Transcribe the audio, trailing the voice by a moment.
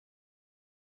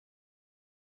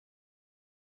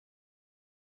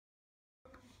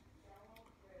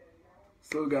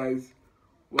So guys,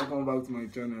 welcome back to my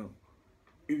channel.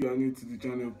 If you are new to the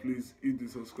channel, please hit the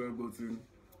subscribe button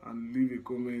and leave a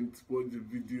comment, watch the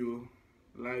video,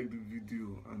 like the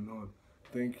video and all.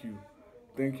 Thank you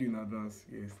in advance.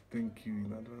 Yes, thank you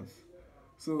in advance.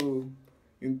 So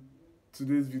in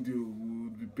today's video, we will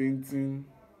be painting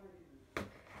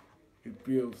a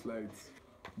pair of slides,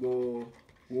 but we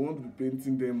won't be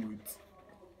painting them with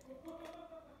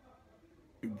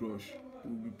a brush.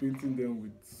 We'll be painting them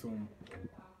with some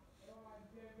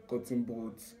cotton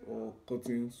boards or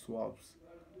cotton swabs,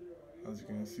 as you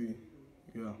can see.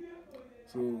 Yeah,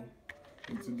 so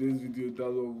in today's video, that's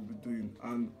what we'll be doing.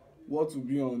 And what will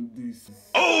be on this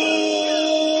is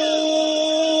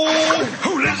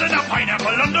who lives in a pineapple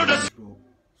under the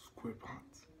square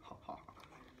pants.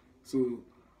 So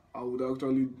I would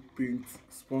actually paint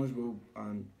SpongeBob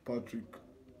and Patrick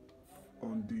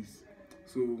on this.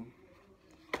 So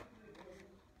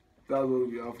that's what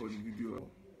we have for the video.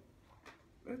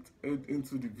 Let's head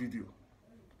into the video.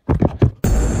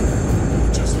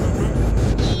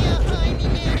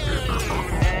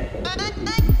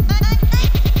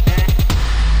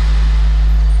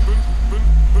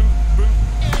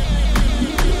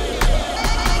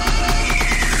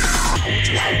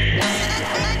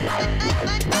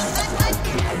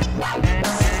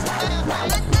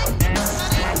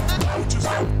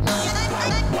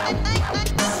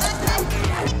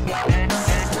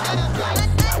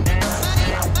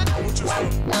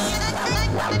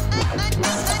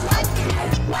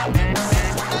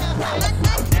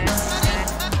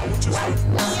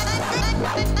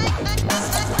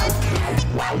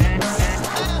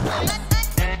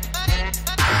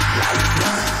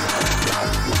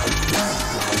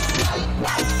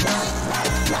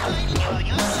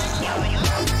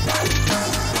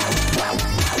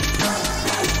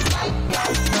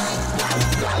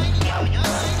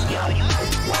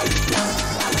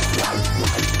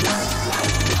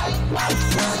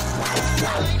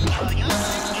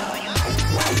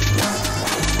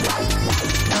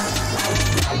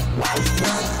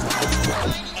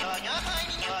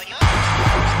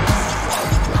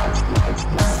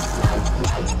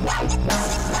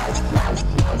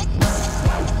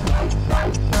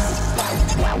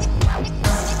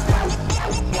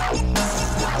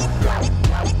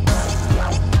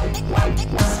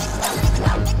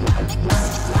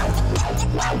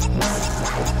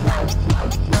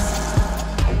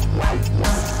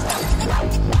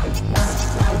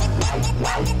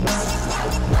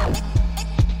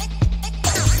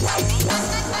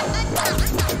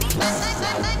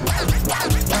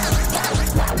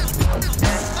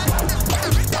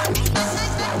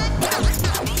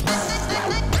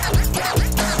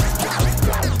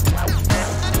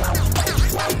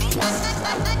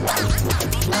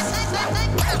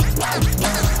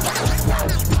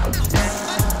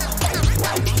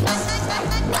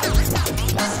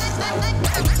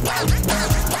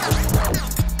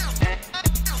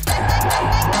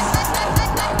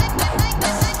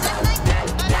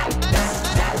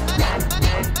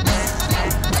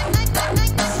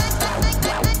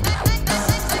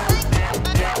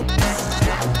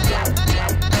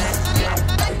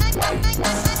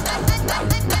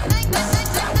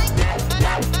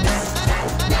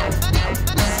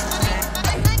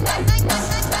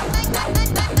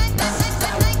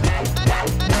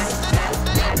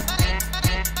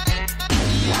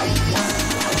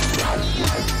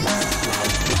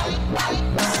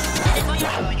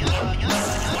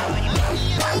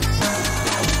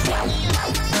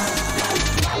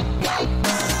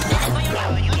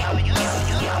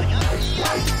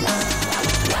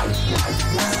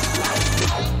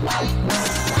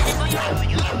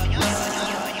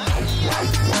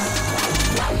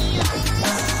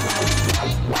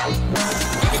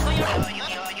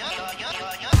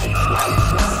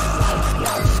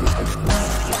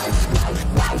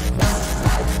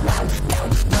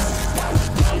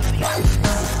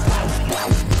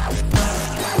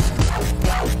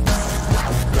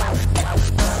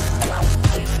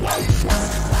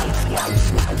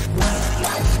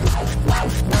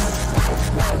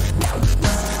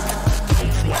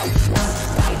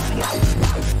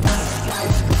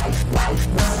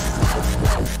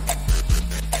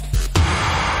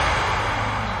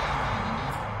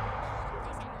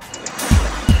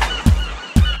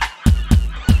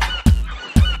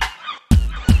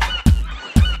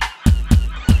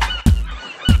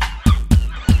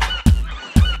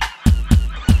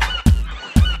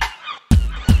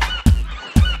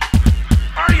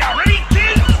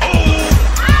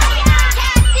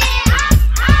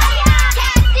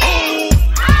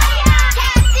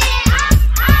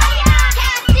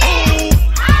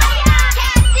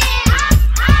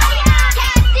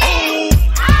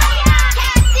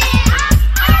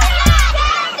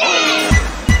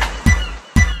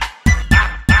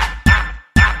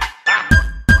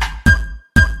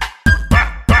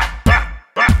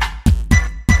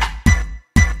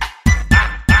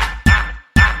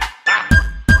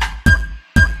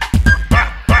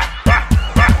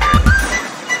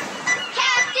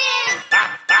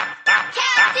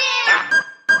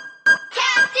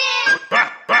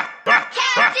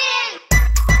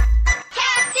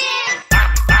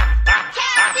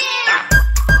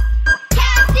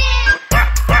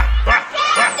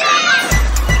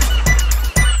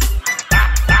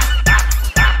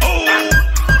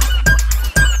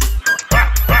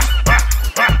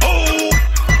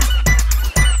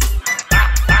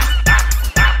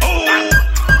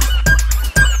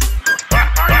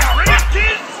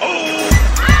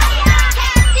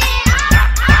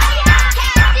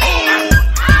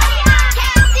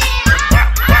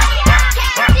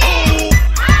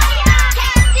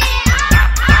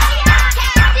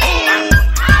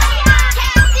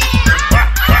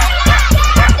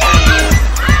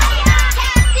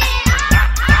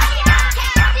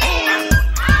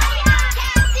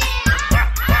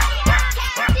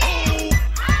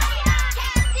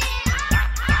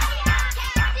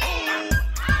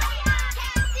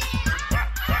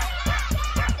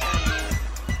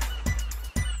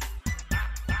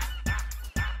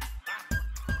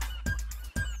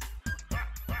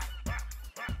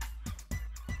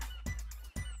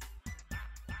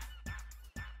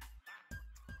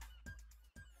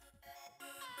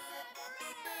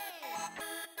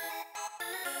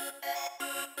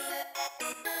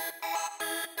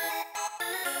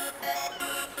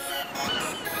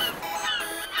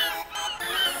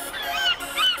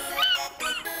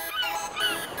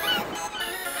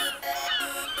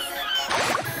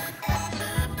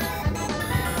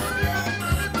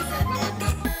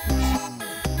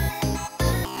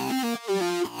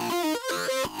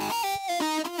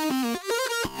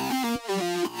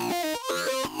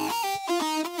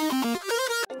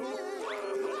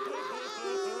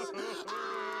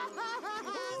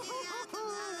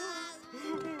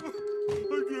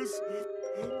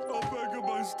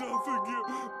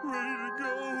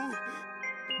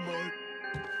 My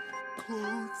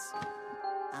clothes.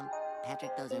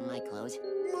 Patrick, those are my clothes.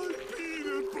 My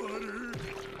peanut butter.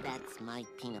 That's my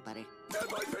peanut butter.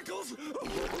 And my pickles. I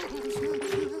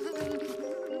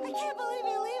can't believe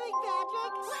you're leaving,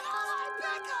 Patrick! With all my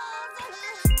pickles!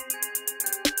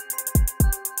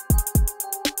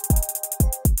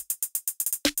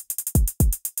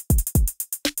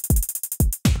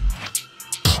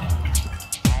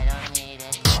 I don't need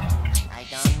it. I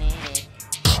don't need it.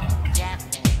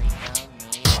 Definitely don't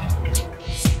need it.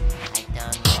 I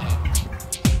don't need it.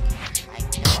 I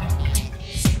don't need it.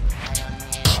 I don't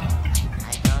need it.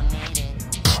 I don't need it.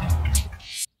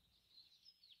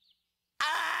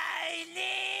 I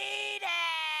need it!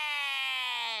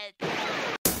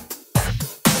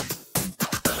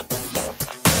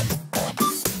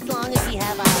 As long as we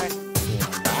have our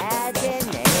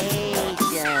imagination.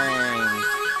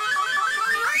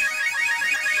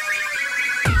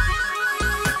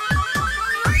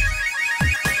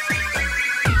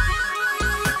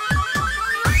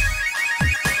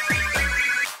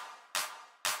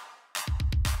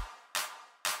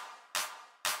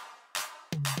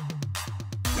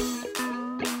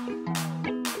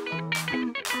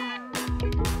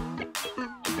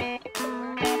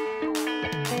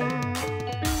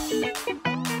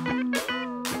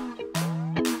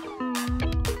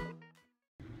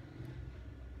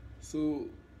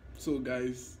 So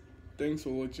guys, thanks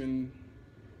for watching.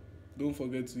 Don't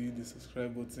forget to hit the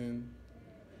subscribe button,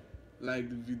 like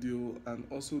the video, and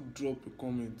also drop a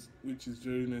comment, which is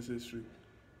very necessary.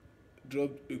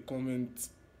 Drop a comment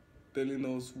telling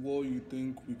us what you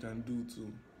think we can do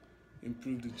to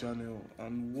improve the channel,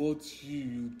 and what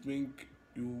you think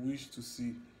you wish to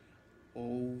see,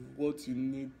 or what we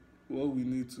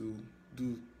need to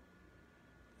do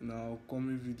in our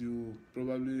coming video,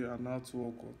 probably an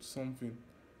artwork or something.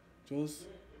 Just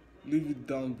leave it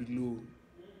down below.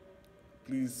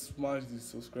 Please smash the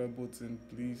subscribe button,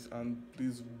 please, and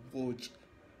please watch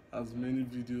as many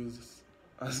videos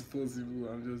as possible.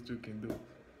 I'm just joking though.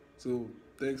 So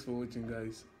thanks for watching,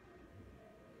 guys.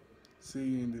 See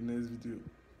you in the next video.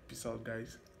 Peace out,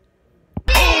 guys.